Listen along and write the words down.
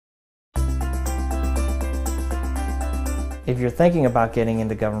If you're thinking about getting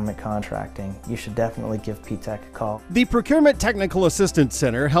into government contracting, you should definitely give PTAC a call. The Procurement Technical Assistance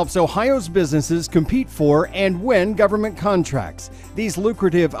Center helps Ohio's businesses compete for and win government contracts. These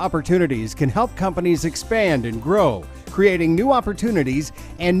lucrative opportunities can help companies expand and grow, creating new opportunities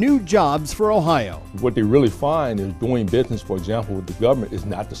and new jobs for Ohio. What they really find is doing business, for example, with the government is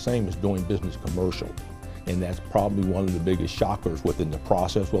not the same as doing business commercial. And that's probably one of the biggest shockers within the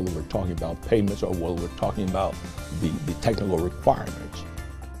process, whether we're talking about payments or whether we're talking about the technical requirements.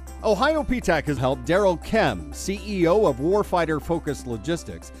 Ohio PTAC has helped Daryl Kem, CEO of Warfighter Focused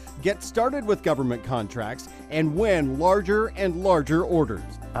Logistics, get started with government contracts and win larger and larger orders.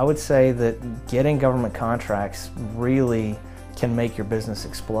 I would say that getting government contracts really can make your business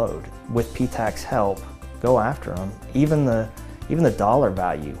explode. With PTAC's help, go after them. Even the dollar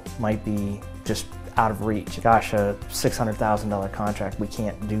value might be just out of reach. Gosh, a $600,000 contract, we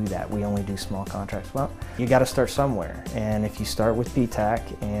can't do that. We only do small contracts. Well, you got to start somewhere. And if you start with PTAC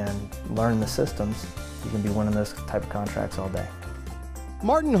and learn the systems, you can be winning those type of contracts all day.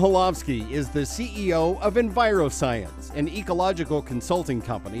 Martin Holowski is the CEO of EnviroScience, an ecological consulting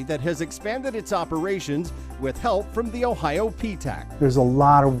company that has expanded its operations with help from the Ohio PTAC. There's a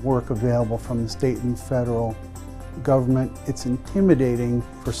lot of work available from the state and federal government. It's intimidating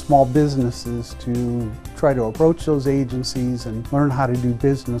for small businesses to try to approach those agencies and learn how to do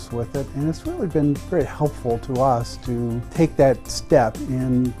business with it. And it's really been very helpful to us to take that step.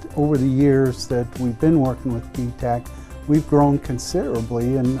 And over the years that we've been working with PTAC, we've grown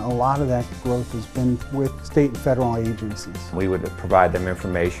considerably, and a lot of that growth has been with state and federal agencies. We would provide them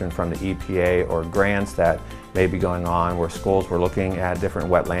information from the EPA or grants that may be going on where schools were looking at different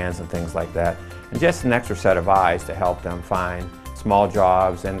wetlands and things like that. And just an extra set of eyes to help them find small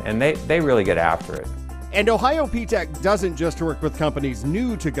jobs, and they really get after it. And Ohio PTAC doesn't just work with companies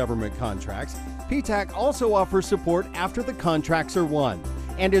new to government contracts. PTAC also offers support after the contracts are won,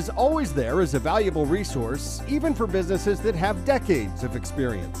 and is always there as a valuable resource, even for businesses that have decades of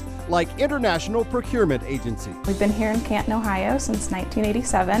experience, like International Procurement Agency. We've been here in Canton, Ohio since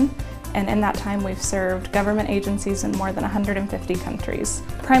 1987. And in that time we've served government agencies in more than 150 countries.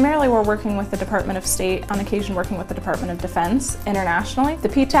 Primarily we're working with the Department of State, on occasion working with the Department of Defense internationally. The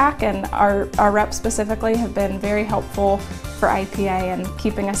PTAC and our reps specifically have been very helpful for IPA and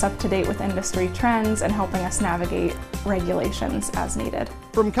keeping us up to date with industry trends and helping us navigate regulations as needed.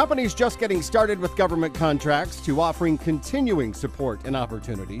 From companies just getting started with government contracts to offering continuing support and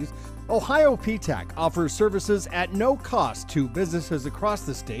opportunities, Ohio PTAC offers services at no cost to businesses across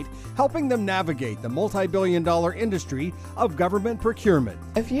the state, helping them navigate the multi-billion-dollar industry of government procurement.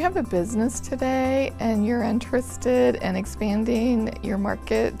 If you have a business today and you're interested in expanding your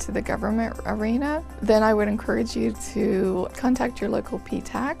market to the government arena, then I would encourage you to contact your local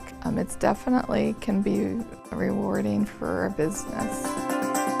PTAC. It's definitely can be rewarding for a business.